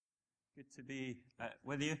Good to be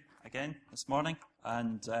with you again this morning,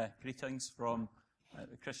 and greetings from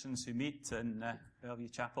the Christians who meet in Bellevue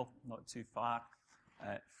Chapel, not too far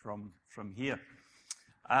from here.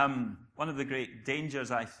 One of the great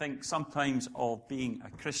dangers, I think, sometimes of being a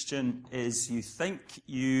Christian is you think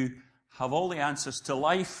you have all the answers to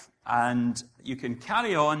life and you can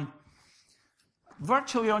carry on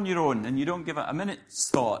virtually on your own and you don't give it a minute's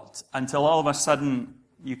thought until all of a sudden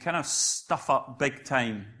you kind of stuff up big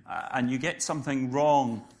time and you get something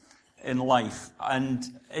wrong in life. And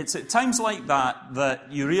it's at times like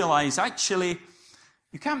that you realize, actually,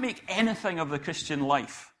 you can't make anything of the Christian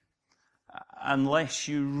life unless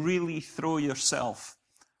you really throw yourself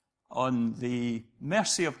on the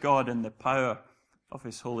mercy of God and the power of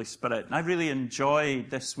His Holy Spirit. And I really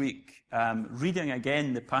enjoyed this week reading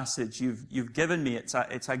again the passage you've given me. It's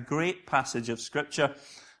a great passage of Scripture.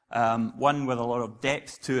 One with a lot of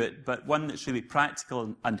depth to it, but one that's really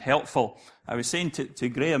practical and helpful. I was saying to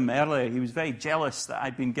Graham earlier, he was very jealous that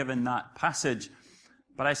I'd been given that passage.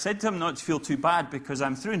 But I said to him not to feel too bad because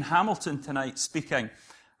I'm through in Hamilton tonight speaking.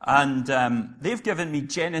 And they've given me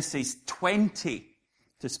Genesis 20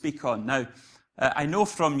 to speak on. Now, I know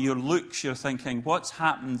from your looks you're thinking, what's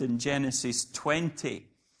happened in Genesis 20?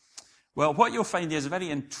 Well, what you'll find is a very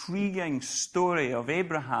intriguing story of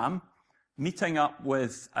Abraham meeting up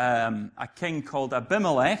with a king called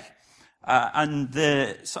Abimelech. And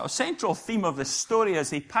the sort of central theme of the story is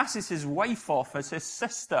he passes his wife off as his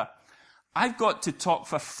sister. I've got to talk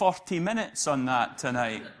for 40 minutes on that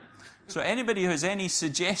tonight. So anybody who has any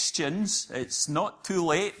suggestions, it's not too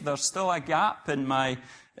late. There's still a gap in my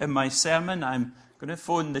sermon. I'm going to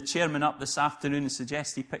phone the chairman up this afternoon and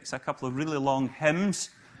suggest he picks a couple of really long hymns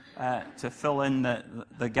to fill in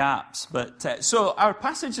the gaps. But so our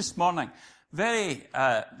passage this morning, very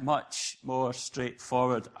much more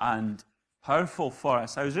straightforward and powerful for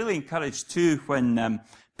us. I was really encouraged too when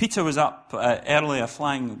Peter was up earlier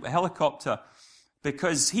flying a helicopter,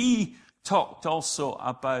 because he talked also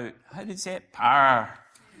about, how did he say it? Power.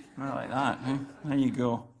 Like that. There you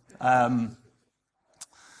go. And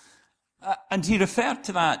he referred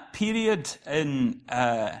to that period in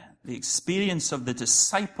the experience of the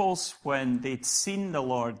disciples when they'd seen the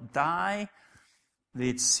Lord die,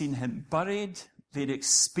 they'd seen Him buried, they'd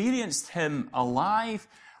experienced Him alive,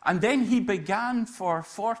 and then He began for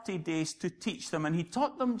 40 days to teach them, and He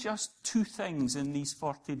taught them just two things in these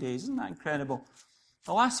 40 days. Isn't that incredible?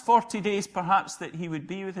 The last 40 days, perhaps, that He would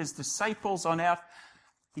be with His disciples on earth,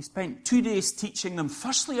 He spent 2 days teaching them,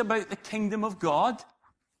 firstly, about the kingdom of God.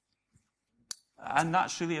 And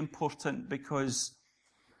that's really important because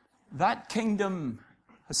that kingdom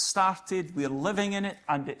has started, we're living in it,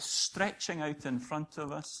 and it's stretching out in front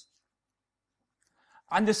of us.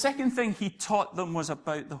 And the second thing He taught them was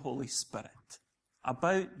about the Holy Spirit,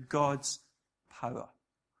 about God's power.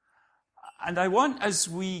 And I want, as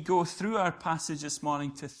we go through our passage this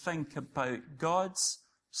morning, to think about God's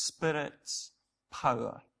Spirit's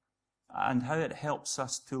power and how it helps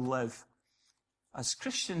us to live as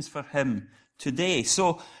Christians for Him today.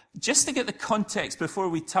 So, just to get the context before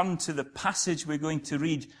we turn to the passage we're going to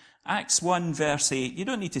read, Acts 1 verse 8. You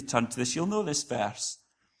don't need to turn to this, you'll know this verse.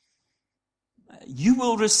 You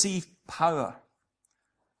will receive power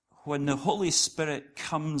when the Holy Spirit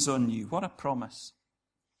comes on you. What a promise.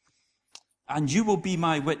 And you will be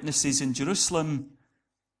my witnesses in Jerusalem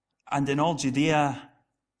and in all Judea,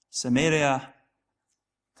 Samaria,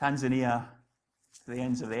 Tanzania, to the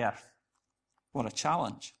ends of the earth. What a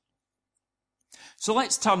challenge. So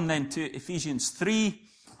let's turn then to Ephesians 3.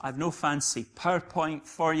 I've no fancy PowerPoint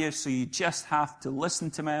for you, so you just have to listen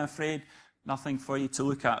to me, I'm afraid. Nothing for you to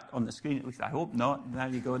look at on the screen, at least I hope not. There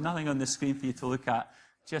you go. Nothing on the screen for you to look at.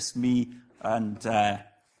 Just me and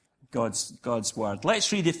God's Word.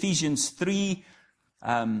 Let's read Ephesians 3.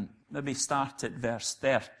 Maybe start at verse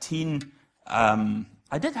 13.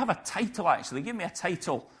 I did have a title, actually. They gave me a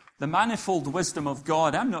title, The Manifold Wisdom of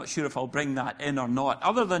God. I'm not sure if I'll bring that in or not,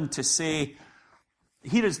 other than to say,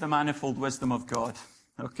 here is the manifold wisdom of God.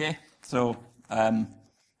 Okay? So, there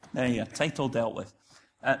you go. Title dealt with.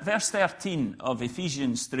 Verse 13 of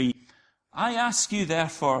Ephesians 3. I ask you,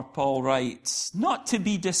 therefore, Paul writes, not to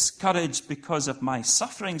be discouraged because of my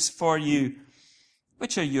sufferings for you,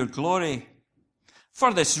 which are your glory.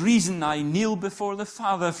 For this reason I kneel before the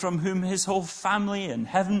Father, from whom His whole family in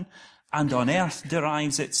heaven and on earth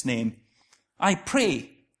derives its name. I pray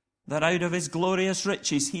that out of His glorious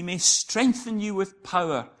riches He may strengthen you with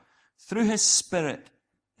power through His Spirit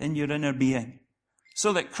in your inner being,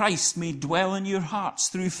 so that Christ may dwell in your hearts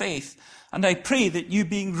through faith. And I pray that you,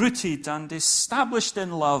 being rooted and established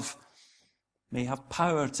in love, may have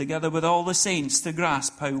power together with all the saints to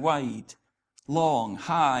grasp how wide, long,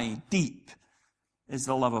 high, deep is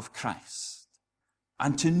the love of Christ,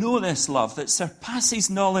 and to know this love that surpasses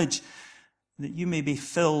knowledge, that you may be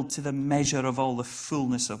filled to the measure of all the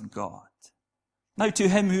fullness of God. Now to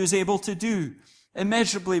him who is able to do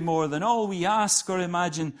immeasurably more than all we ask or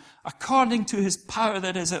imagine, according to his power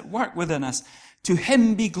that is at work within us, to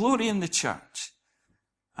him be glory in the church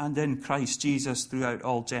and in Christ Jesus throughout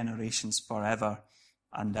all generations, forever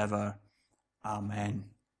and ever. Amen.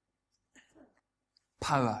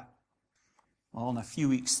 Power. Well, in a few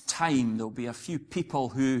weeks' time, there'll be a few people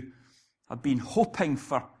who have been hoping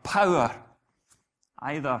for power,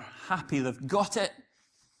 either happy they've got it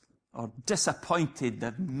or disappointed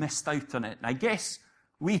they've missed out on it. And I guess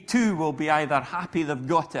we too will be either happy they've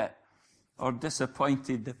got it or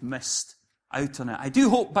disappointed they've missed out on it. I do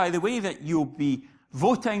hope, by the way, that you'll be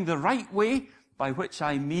voting the right way, by which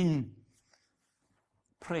I mean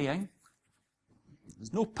praying.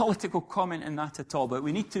 There's no political comment in that at all, but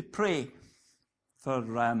we need to pray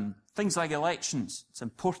for things like elections. It's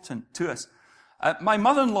important to us. My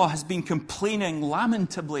mother-in-law has been complaining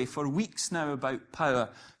lamentably for weeks now about power.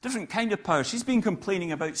 Different kind of power. She's been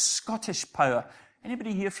complaining about Scottish power.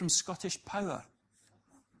 Anybody here from Scottish power?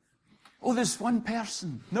 Oh, there's one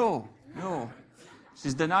person. No.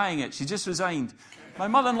 She's denying it. She just resigned. My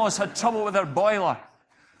mother-in-law's had trouble with her boiler.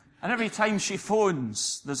 And every time she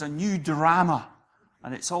phones, there's a new drama.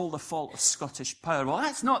 And it's all the fault of Scottish power. Well,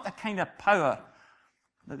 that's not the kind of power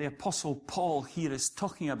that the Apostle Paul here is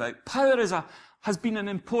talking about. Power has been an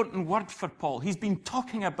important word for Paul. He's been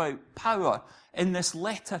talking about power in this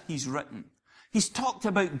letter he's written. He's talked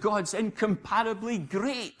about God's incomparably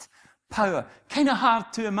great power. Kind of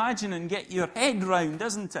hard to imagine and get your head round,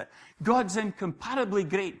 isn't it? God's incomparably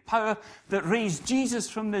great power that raised Jesus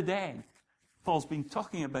from the dead. Paul's been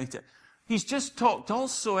talking about it. He's just talked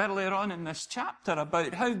also earlier on in this chapter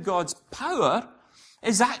about how God's power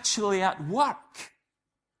is actually at work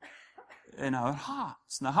in our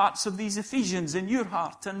hearts, in the hearts of these Ephesians, in your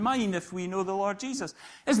heart and mine, if we know the Lord Jesus.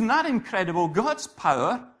 Isn't that incredible? God's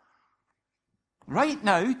power, right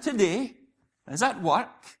now, today, is at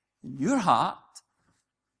work in your heart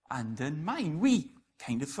and in mine. We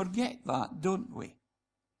kind of forget that, don't we?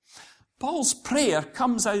 Paul's prayer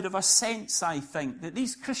comes out of a sense, I think, that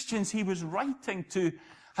these Christians he was writing to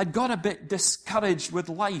had got a bit discouraged with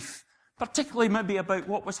life, particularly maybe about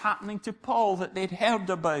what was happening to Paul that they'd heard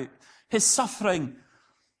about, his suffering,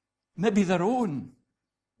 maybe their own,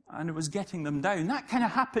 and it was getting them down. That kind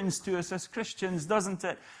of happens to us as Christians, doesn't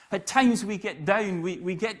it? At times we get down,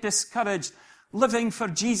 we get discouraged. Living for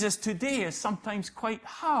Jesus today is sometimes quite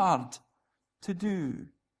hard to do,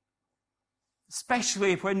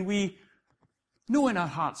 especially when we know in our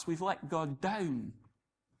hearts we've let God down.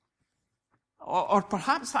 Or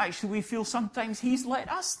perhaps actually we feel sometimes he's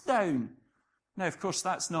let us down. Now, of course,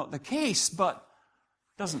 that's not the case, but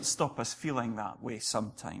it doesn't stop us feeling that way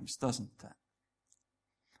sometimes, doesn't it?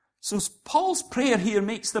 So Paul's prayer here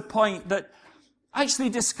makes the point that actually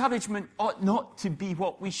discouragement ought not to be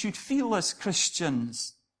what we should feel as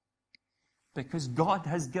Christians, because God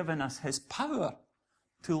has given us his power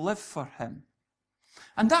to live for him.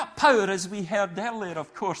 And that power, as we heard earlier,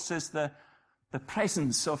 of course, is the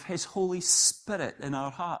presence of his Holy Spirit in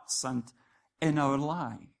our hearts and in our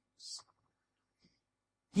lives.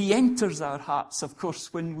 He enters our hearts, of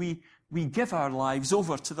course, when we give our lives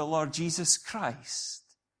over to the Lord Jesus Christ.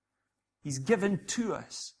 He's given to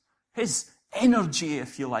us his energy,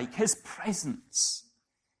 if you like, his presence.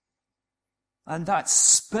 And that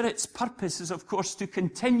Spirit's purpose is, of course, to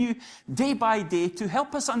continue day by day to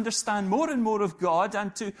help us understand more and more of God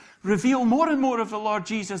and to reveal more and more of the Lord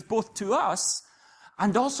Jesus, both to us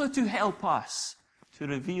and also to help us to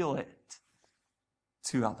reveal it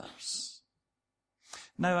to others.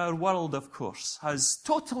 Now, our world, of course, has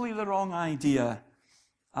totally the wrong idea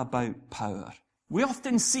about power. We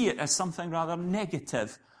often see it as something rather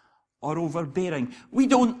negative or overbearing. We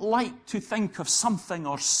don't like to think of something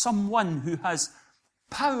or someone who has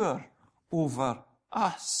power over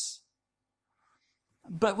us.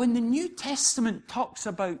 But when the New Testament talks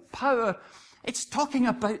about power, it's talking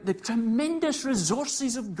about the tremendous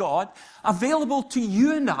resources of God available to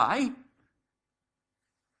you and I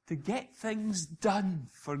to get things done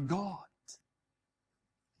for God.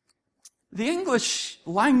 The English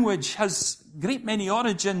language has a great many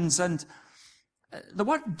origins, and the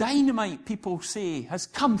word dynamite, people say, has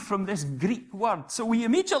come from this Greek word. So we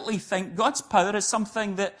immediately think God's power is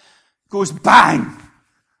something that goes bang.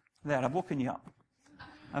 There, I've woken you up.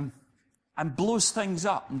 And blows things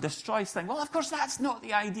up and destroys things. Well, of course, that's not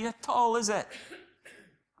the idea at all, is it?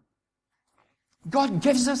 God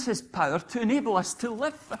gives us his power to enable us to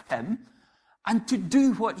live for him and to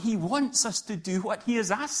do what he wants us to do, what he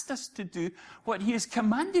has asked us to do, what he has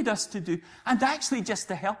commanded us to do, and actually just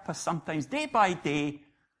to help us sometimes, day by day,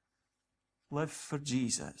 live for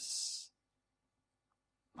Jesus.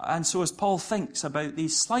 And so as Paul thinks about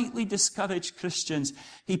these slightly discouraged Christians,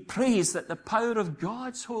 he prays that the power of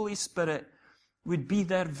God's Holy Spirit would be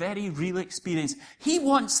their very real experience. He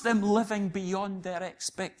wants them living beyond their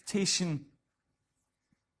expectation.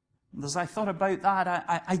 And as I thought about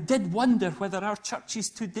that, I did wonder whether our churches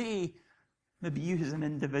today, maybe you as an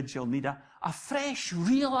individual, need a fresh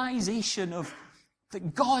realization of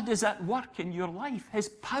that God is at work in your life. His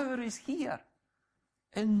power is here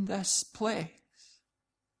in this place.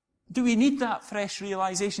 Do we need that fresh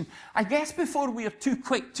realization? I guess before we are too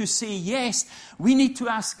quick to say yes, we need to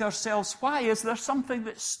ask ourselves, why? Is there something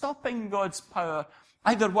that's stopping God's power,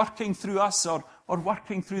 either working through us or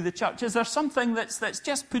working through the church? Is there something that's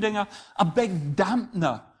just putting a big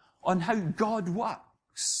dampener on how God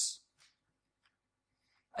works?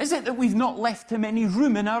 Is it that we've not left him any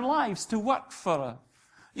room in our lives to work for us?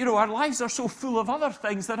 You know, our lives are so full of other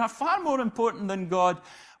things that are far more important than God.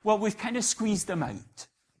 Well, we've kind of squeezed him out.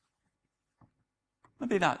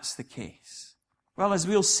 Maybe that's the case. Well, as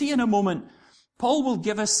we'll see in a moment, Paul will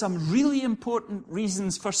give us some really important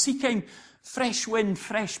reasons for seeking fresh wind,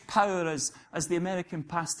 fresh power, as the American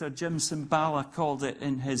pastor Jim Cymbala called it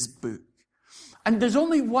in his book. And there's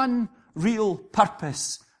only one real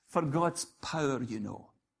purpose for God's power, you know.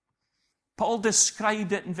 Paul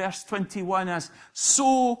described it in verse 21 as,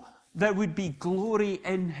 so there would be glory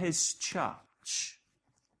in his church.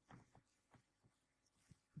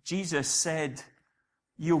 Jesus said,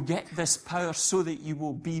 you'll get this power so that you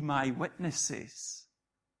will be my witnesses.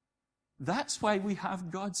 That's why we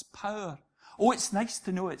have God's power. Oh, it's nice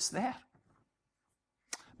to know it's there.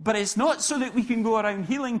 But it's not so that we can go around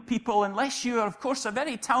healing people unless you are, of course, a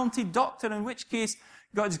very talented doctor, in which case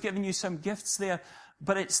God's given you some gifts there.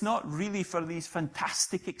 But it's not really for these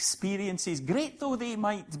fantastic experiences, great though they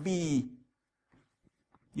might be.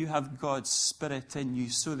 You have God's Spirit in you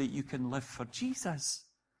so that you can live for Jesus.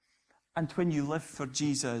 And when you live for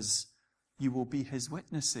Jesus, you will be his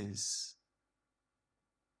witnesses.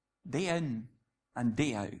 Day in and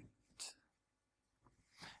day out.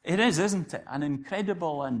 It is, isn't it, an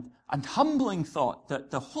incredible and humbling thought that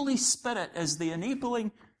the Holy Spirit is the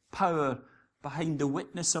enabling power behind the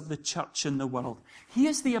witness of the church in the world. He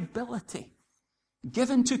is the ability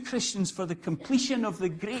given to Christians for the completion of the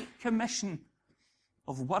Great Commission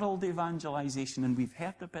of world evangelization, and we've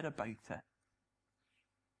heard a bit about it.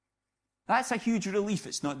 That's a huge relief.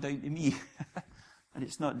 It's not down to me, and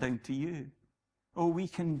it's not down to you. Oh, we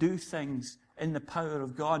can do things in the power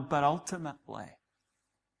of God, but ultimately,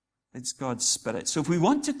 it's God's Spirit. So if we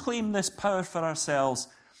want to claim this power for ourselves,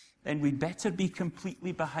 then we'd better be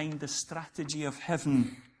completely behind the strategy of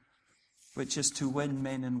heaven, which is to win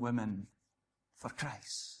men and women for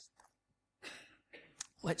Christ.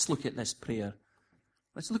 Let's look at this prayer.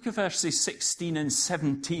 Let's look at verses 16 and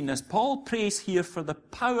 17 as Paul prays here for the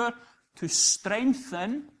power to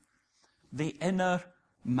strengthen the inner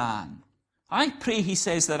man. I pray, he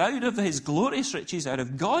says, that out of his glorious riches, out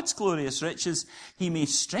of God's glorious riches, he may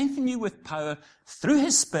strengthen you with power through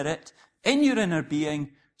his Spirit in your inner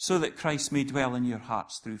being, so that Christ may dwell in your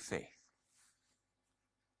hearts through faith.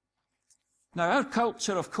 Now, our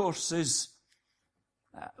culture, of course, is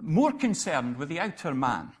more concerned with the outer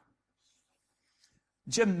man.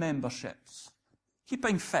 Gym memberships,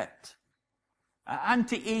 keeping fit,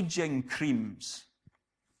 anti-aging creams,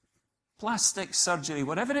 plastic surgery,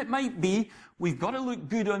 whatever it might be, we've got to look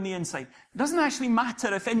good on the inside. It doesn't actually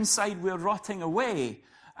matter if inside we're rotting away,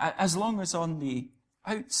 as long as on the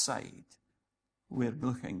outside we're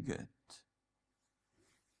looking good.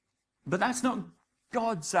 But that's not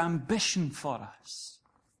God's ambition for us.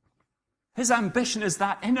 His ambition is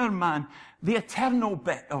that inner man, the eternal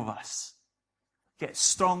bit of us, gets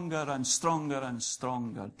stronger and stronger and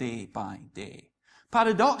stronger day by day.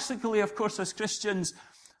 Paradoxically, of course, as Christians,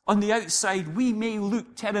 on the outside, we may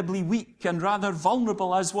look terribly weak and rather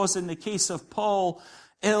vulnerable, as was in the case of Paul,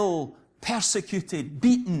 ill, persecuted,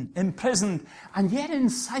 beaten, imprisoned, and yet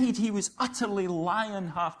inside he was utterly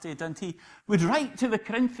lion-hearted, and he would write to the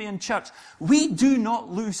Corinthian church, we do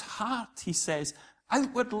not lose heart, he says.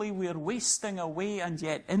 Outwardly we are wasting away, and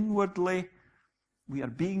yet inwardly we are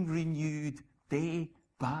being renewed day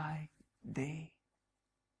by day.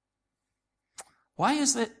 Why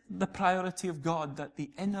is it the priority of God that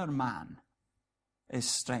the inner man is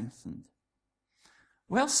strengthened?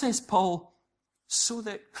 Well, says Paul, so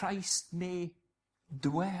that Christ may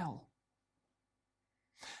dwell.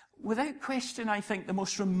 without question, I think the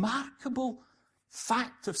most remarkable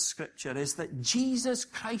fact of Scripture is that Jesus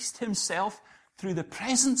Christ himself, through the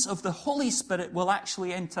presence of the Holy Spirit, will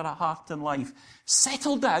actually enter a heart and life,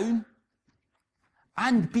 settle down,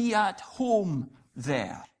 and be at home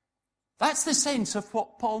there. That's the sense of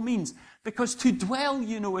what Paul means. Because to dwell,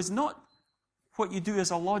 is not what you do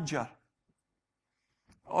as a lodger,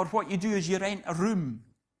 or what you do as you rent a room.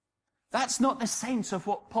 That's not the sense of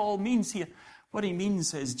what Paul means here. What he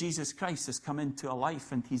means is Jesus Christ has come into a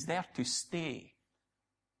life and he's there to stay.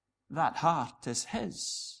 That heart is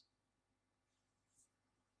his.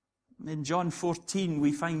 In John 14,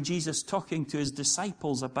 we find Jesus talking to his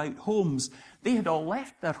disciples about homes. They had all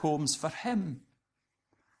left their homes for him.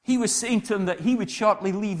 He was saying to them that he would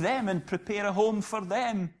shortly leave them and prepare a home for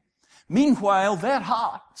them. Meanwhile, their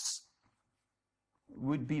hearts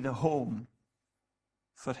would be the home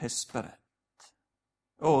for his Spirit.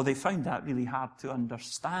 Oh, they found that really hard to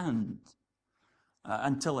understand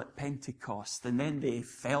until at Pentecost. And then they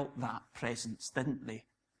felt that presence, didn't they?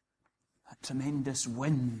 A tremendous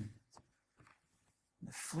wind.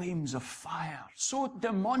 The flames of fire. So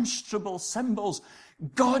demonstrable symbols.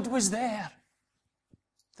 God was there.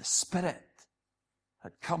 The Spirit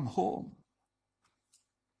had come home.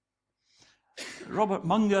 Robert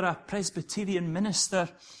Munger, a Presbyterian minister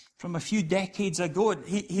from a few decades ago,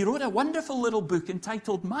 he wrote a wonderful little book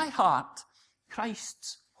entitled My Heart,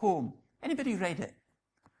 Christ's Home. Anybody read it?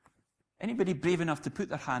 Anybody brave enough to put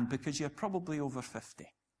their hand, because you're probably over 50?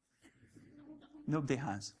 Nobody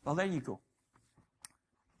has. Well, there you go.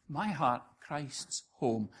 My Heart, Christ's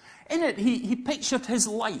Home. In it, he pictured his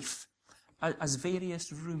life as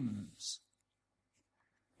various rooms.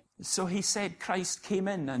 So he said Christ came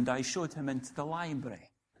in and I showed him into the library.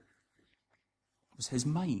 It was his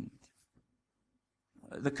mind.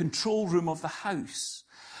 The control room of the house.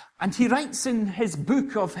 And he writes in his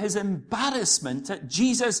book of his embarrassment at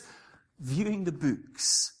Jesus viewing the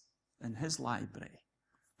books in his library,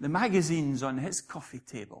 the magazines on his coffee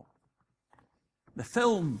table, the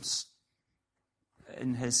films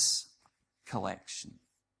in his collection.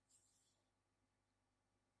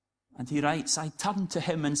 And he writes, I turned to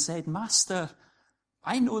him and said, Master,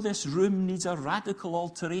 I know this room needs a radical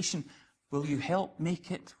alteration. Will you help make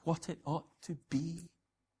it what it ought to be?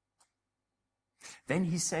 Then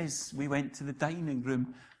he says, we went to the dining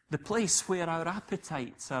room, the place where our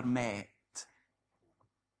appetites are met.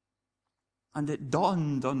 And it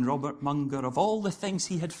dawned on Robert Munger, of all the things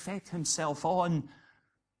he had fed himself on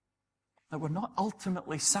that were not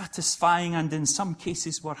ultimately satisfying and in some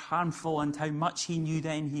cases were harmful, and how much he knew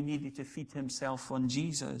then he needed to feed himself on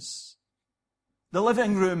Jesus. The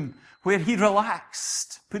living room where he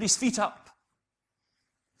relaxed, put his feet up.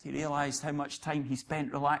 He realized how much time he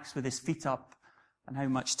spent relaxed with his feet up and how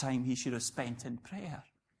much time he should have spent in prayer.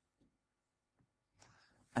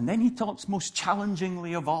 And then he talks most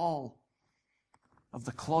challengingly of all of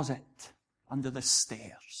the closet under the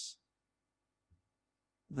stairs.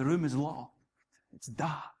 The room is locked. It's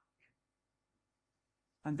dark.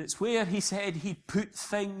 And it's where he said he'd put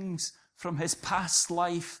things from his past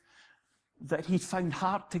life that he'd found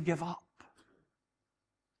hard to give up.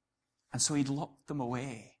 And so he'd locked them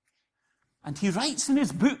away. And he writes in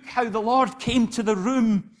his book how the Lord came to the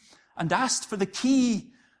room and asked for the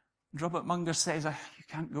key. And Robert Munger says, you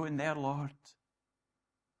can't go in there, Lord.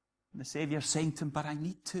 And the Saviour saying to him, but I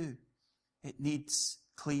need to. It needs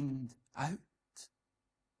cleaned out.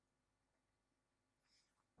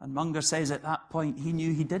 And Munger says at that point, he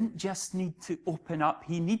knew he didn't just need to open up,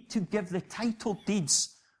 he needed to give the title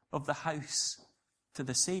deeds of the house to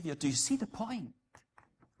the Saviour. Do you see the point?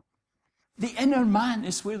 The inner man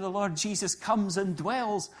is where the Lord Jesus comes and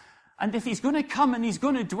dwells. And if he's going to come and he's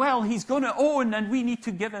going to dwell, he's going to own, and we need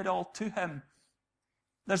to give it all to him.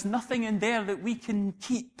 There's nothing in there that we can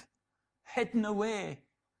keep hidden away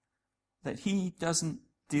that he doesn't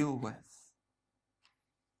deal with.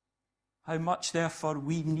 How much, therefore,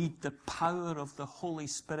 we need the power of the Holy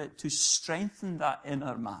Spirit to strengthen that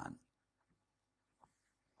inner man.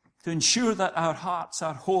 To ensure that our hearts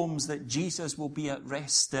are homes that Jesus will be at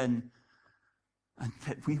rest in, and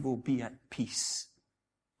that we will be at peace,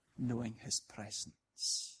 knowing his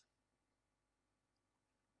presence.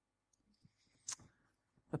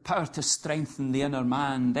 The power to strengthen the inner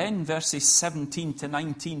man. Then verses 17 to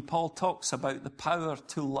 19, Paul talks about the power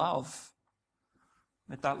to love.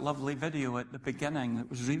 With that lovely video at the beginning that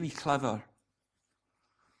was really clever.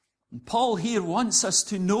 And Paul here wants us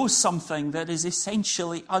to know something that is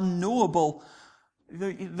essentially unknowable.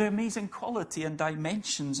 The amazing quality and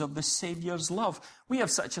dimensions of the Saviour's love. We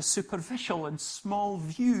have such a superficial and small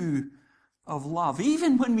view of love,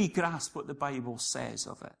 even when we grasp what the Bible says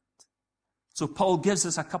of it. So Paul gives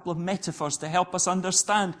us a couple of metaphors to help us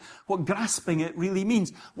understand what grasping it really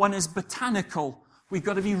means. One is botanical. We've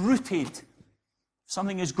got to be rooted.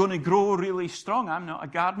 Something is going to grow really strong. I'm not a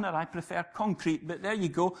gardener. I prefer concrete, but there you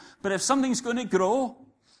go. But if something's going to grow,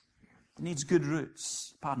 it needs good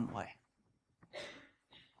roots, apparently.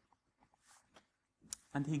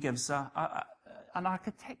 And he gives an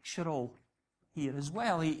architectural here as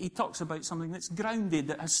well. He talks about something that's grounded,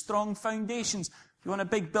 that has strong foundations. If you want a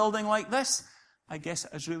big building like this, I guess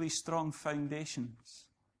it has really strong foundations.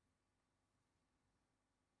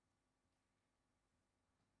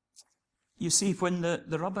 You see, when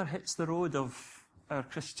the rubber hits the road of our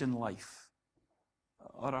Christian life,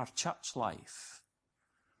 or our church life,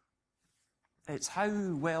 it's how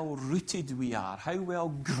well rooted we are, how well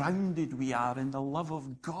grounded we are in the love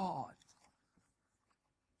of God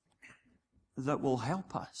that will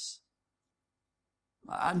help us.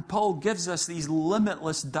 And Paul gives us these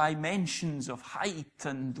limitless dimensions of height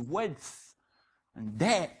and width and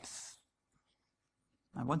depth.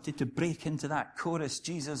 I wanted to break into that chorus,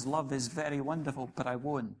 Jesus' love is very wonderful, but I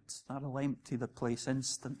won't. That'll empty the place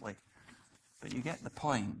instantly. But you get the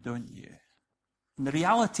point, don't you? And the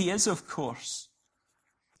reality is, of course,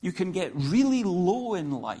 you can get really low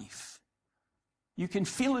in life. You can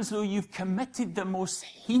feel as though you've committed the most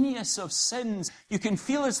heinous of sins. You can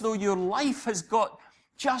feel as though your life has got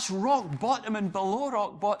just rock bottom and below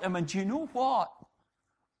rock bottom. And do you know what?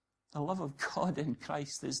 The love of God in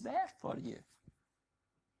Christ is there for you.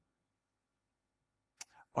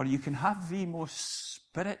 Or you can have the most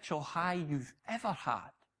spiritual high you've ever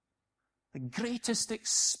had. The greatest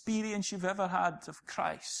experience you've ever had of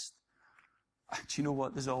Christ. And do you know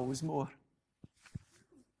what? There's always more.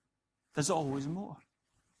 There's always more.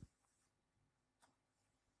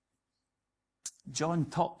 John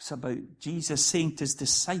talks about Jesus saying to his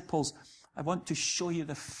disciples, I want to show you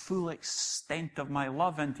the full extent of my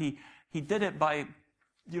love. And he did it by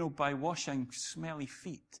washing smelly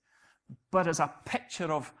feet. But as a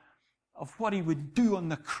picture of what he would do on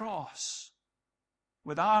the cross,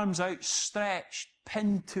 with arms outstretched,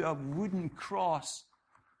 pinned to a wooden cross.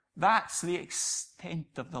 That's the extent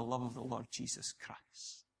of the love of the Lord Jesus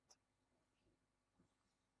Christ.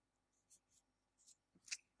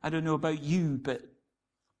 I don't know about you, but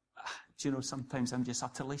sometimes I'm just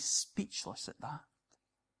utterly speechless at that.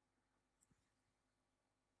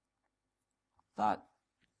 That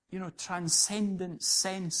transcendent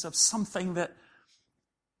sense of something that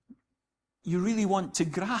you really want to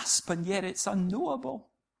grasp, and yet it's unknowable.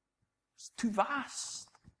 It's too vast.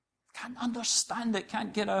 Can't understand it,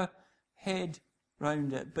 can't get our head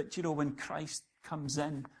round it. But when Christ comes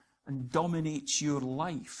in and dominates your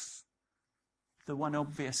life, the one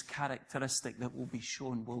obvious characteristic that will be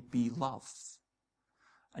shown will be love.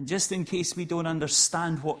 And just in case we don't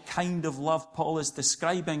understand what kind of love Paul is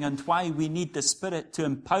describing and why we need the Spirit to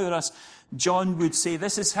empower us, John would say,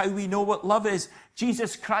 this is how we know what love is.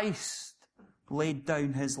 Jesus Christ laid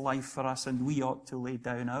down his life for us, and we ought to lay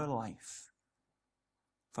down our life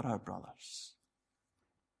for our brothers.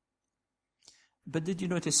 But did you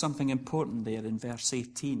notice something important there in verse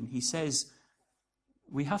 18? He says,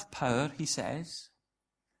 we have power, he says,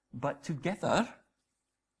 but together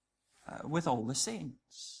with all the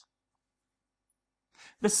saints.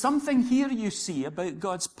 There's something here, you see, about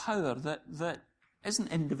God's power that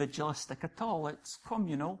isn't individualistic at all. It's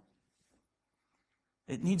communal.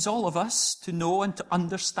 It needs all of us to know and to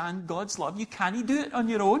understand God's love. You can't do it on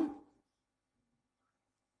your own.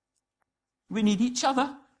 We need each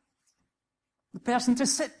other. The person to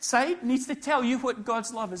sit side needs to tell you what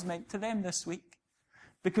God's love has meant to them this week.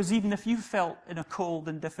 Because even if you felt in a cold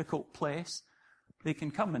and difficult place, they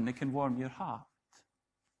can come and they can warm your heart.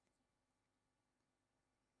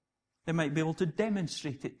 They might be able to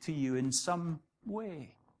demonstrate it to you in some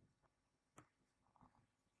way.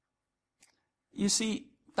 You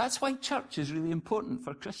see, that's why church is really important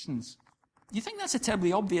for Christians. You think that's a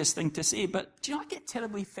terribly obvious thing to say, but I get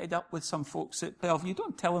terribly fed up with some folks at Bellevue. You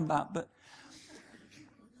don't tell them that, but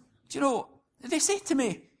they say to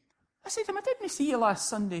me, I didn't see you last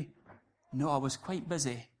Sunday. No, I was quite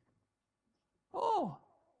busy. Oh,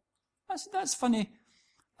 that's funny.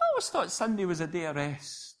 I always thought Sunday was a day of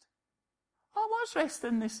rest. I was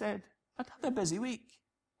resting, they said. I'd had a busy week.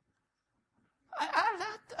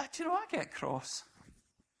 I get cross.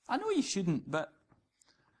 I know you shouldn't, but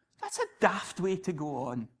that's a daft way to go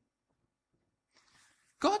on.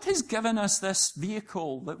 God has given us this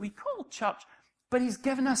vehicle that we call church, but he's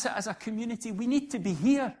given us it as a community. We need to be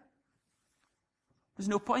here. There's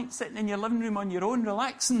no point sitting in your living room on your own,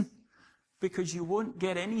 relaxing. because you won't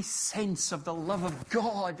get any sense of the love of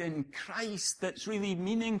God in Christ that's really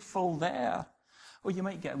meaningful there. Or you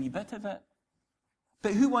might get a wee bit of it.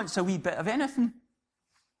 But who wants a wee bit of anything?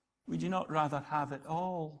 Would you not rather have it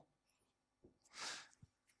all?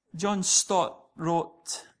 John Stott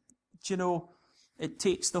wrote, do you know, it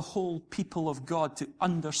takes the whole people of God to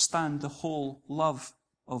understand the whole love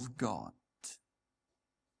of God.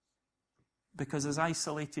 Because as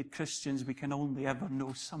isolated Christians, we can only ever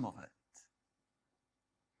know some of it.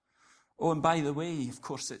 Oh, and by the way, of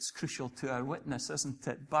course, it's crucial to our witness, isn't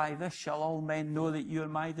it? By this shall all men know that you are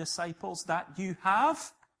my disciples, that you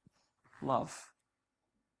have love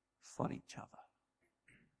for each other.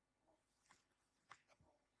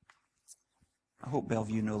 I hope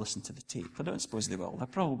Bellevue no listen to the tape. I don't suppose they will. They're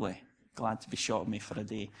probably glad to be short of me for a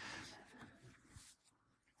day.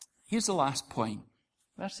 Here's the last point.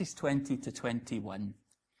 Verses 20 to 21.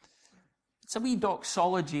 It's a wee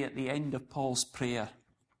doxology at the end of Paul's prayer.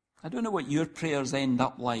 I don't know what your prayers end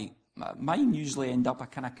up like. Mine usually end up a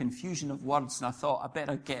kind of confusion of words, and I thought, I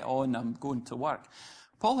better get on, I'm going to work.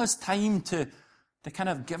 Paul has time to kind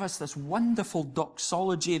of give us this wonderful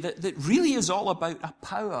doxology that really is all about a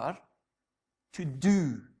power to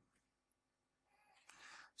do.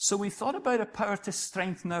 So we thought about a power to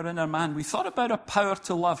strengthen our inner man. We thought about a power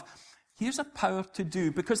to love. Here's a power to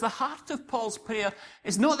do, because the heart of Paul's prayer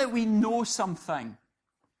is not that we know something,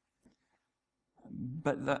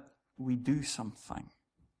 but that we do something.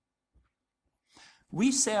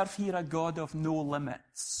 We serve here a God of no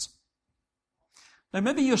limits. Now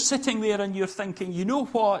maybe you're sitting there and you're thinking, you know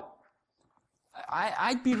what?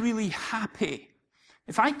 I'd be really happy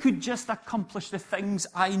if I could just accomplish the things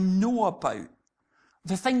I know about,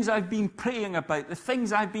 the things I've been praying about, the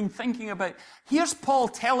things I've been thinking about. Here's Paul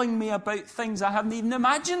telling me about things I haven't even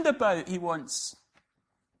imagined about he wants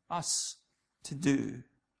us to do.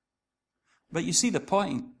 But you see the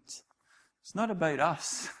point. It's not about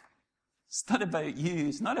us. It's not about you.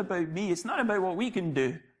 It's not about me. It's not about what we can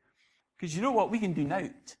do. Because you know what we can do now?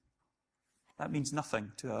 That means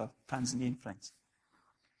nothing to our Tanzanian friends.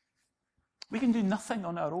 We can do nothing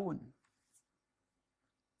on our own.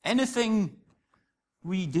 Anything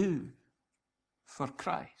we do for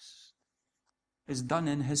Christ is done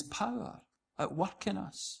in his power at work in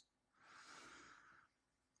us.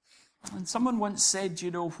 And someone once said,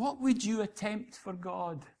 you know, what would you attempt for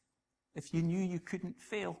God if you knew you couldn't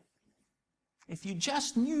fail? If you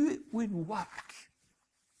just knew it would work,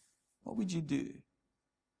 what would you do?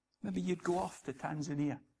 Maybe you'd go off to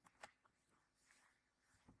Tanzania.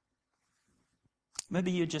 Maybe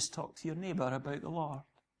you just talk to your neighbour about the Lord.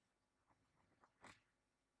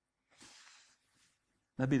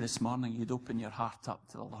 Maybe this morning you'd open your heart up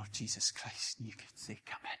to the Lord Jesus Christ and you could say,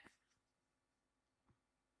 come in.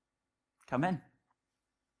 Come in.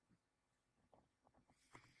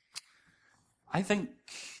 I think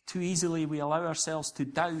too easily we allow ourselves to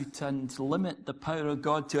doubt and limit the power of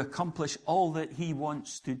God to accomplish all that he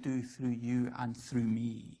wants to do through you and through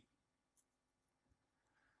me.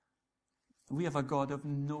 We have a God of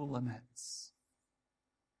no limits.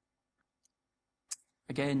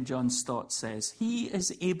 Again, John Stott says, he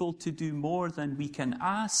is able to do more than we can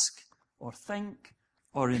ask or think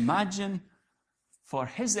or imagine, for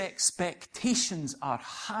his expectations are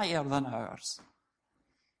higher than ours,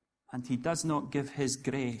 and he does not give his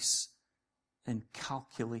grace in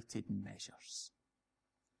calculated measures.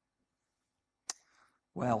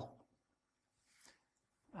 Well,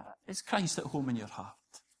 is Christ at home in your heart?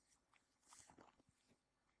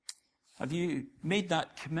 Have you made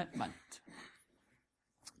that commitment?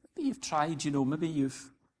 Maybe you've tried, maybe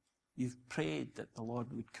you've prayed that the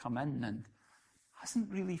Lord would come in and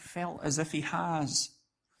hasn't really felt as if he has.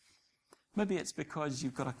 Maybe it's because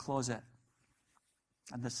you've got a closet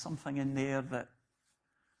and there's something in there that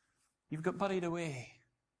you've got buried away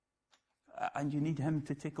and you need him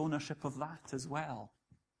to take ownership of that as well.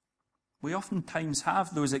 We oftentimes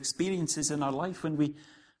have those experiences in our life when we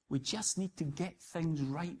just need to get things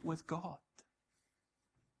right with God.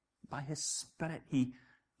 By his Spirit, he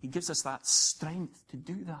gives us that strength to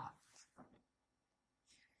do that.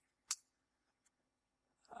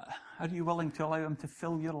 Are you willing to allow him to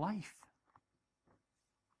fill your life?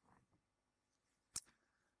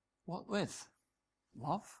 What with?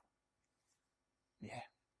 Love? Yeah.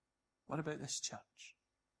 What about this church?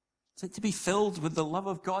 Is it to be filled with the love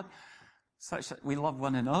of God, such that we love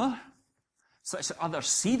one another, such that others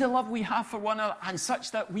see the love we have for one another, and such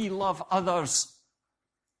that we love others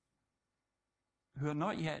who are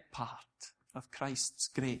not yet part of Christ's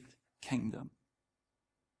great kingdom?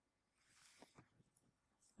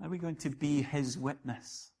 Are we going to be his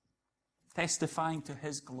witness, testifying to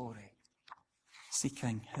his glory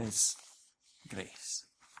seeking his grace.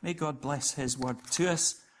 May God bless his word to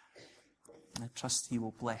us. And I trust he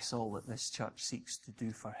will bless all that this church seeks to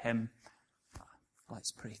do for him.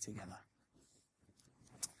 Let's pray together.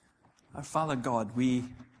 Our Father God, we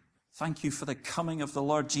thank you for the coming of the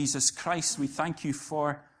Lord Jesus Christ. We thank you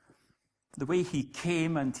for the way he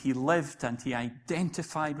came and he lived and he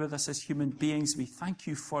identified with us as human beings. We thank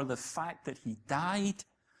you for the fact that he died,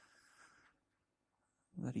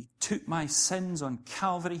 that he took my sins on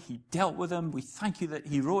Calvary. He dealt with them. We thank you that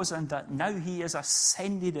he rose and that now he is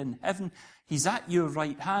ascended in heaven. He's at your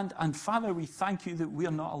right hand. And Father, we thank you that we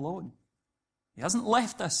are not alone. He hasn't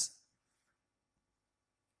left us.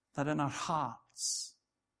 That in our hearts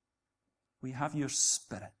we have your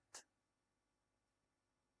Spirit.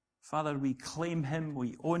 Father, we claim him,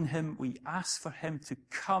 we own him, we ask for him to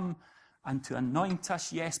come and to anoint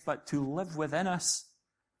us, yes, but to live within us.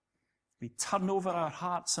 We turn over our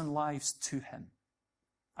hearts and lives to him.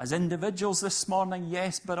 As individuals this morning,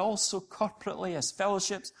 yes, but also corporately as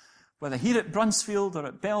fellowships, whether here at Brunsfield or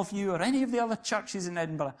at Bellevue or any of the other churches in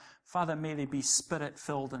Edinburgh, Father, may they be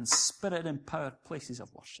Spirit-filled and Spirit-empowered places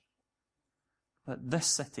of worship. That this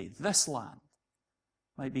city, this land,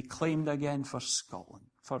 might be claimed again for Scotland,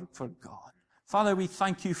 for God. Father, we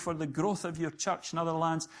thank you for the growth of your church in other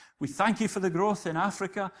lands. We thank you for the growth in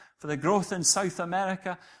Africa, for the growth in South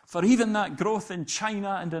America, for even that growth in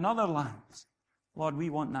China and in other lands. Lord, we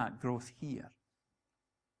want that growth here.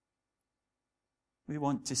 We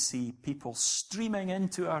want to see people streaming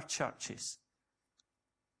into our churches.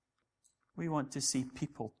 We want to see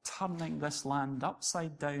people turning this land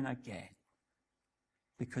upside down again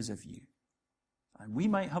because of you. And we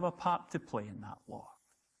might have a part to play in that, Lord.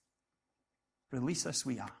 Release us,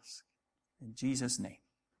 we ask. In Jesus' name.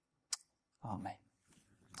 Amen.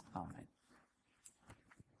 Amen.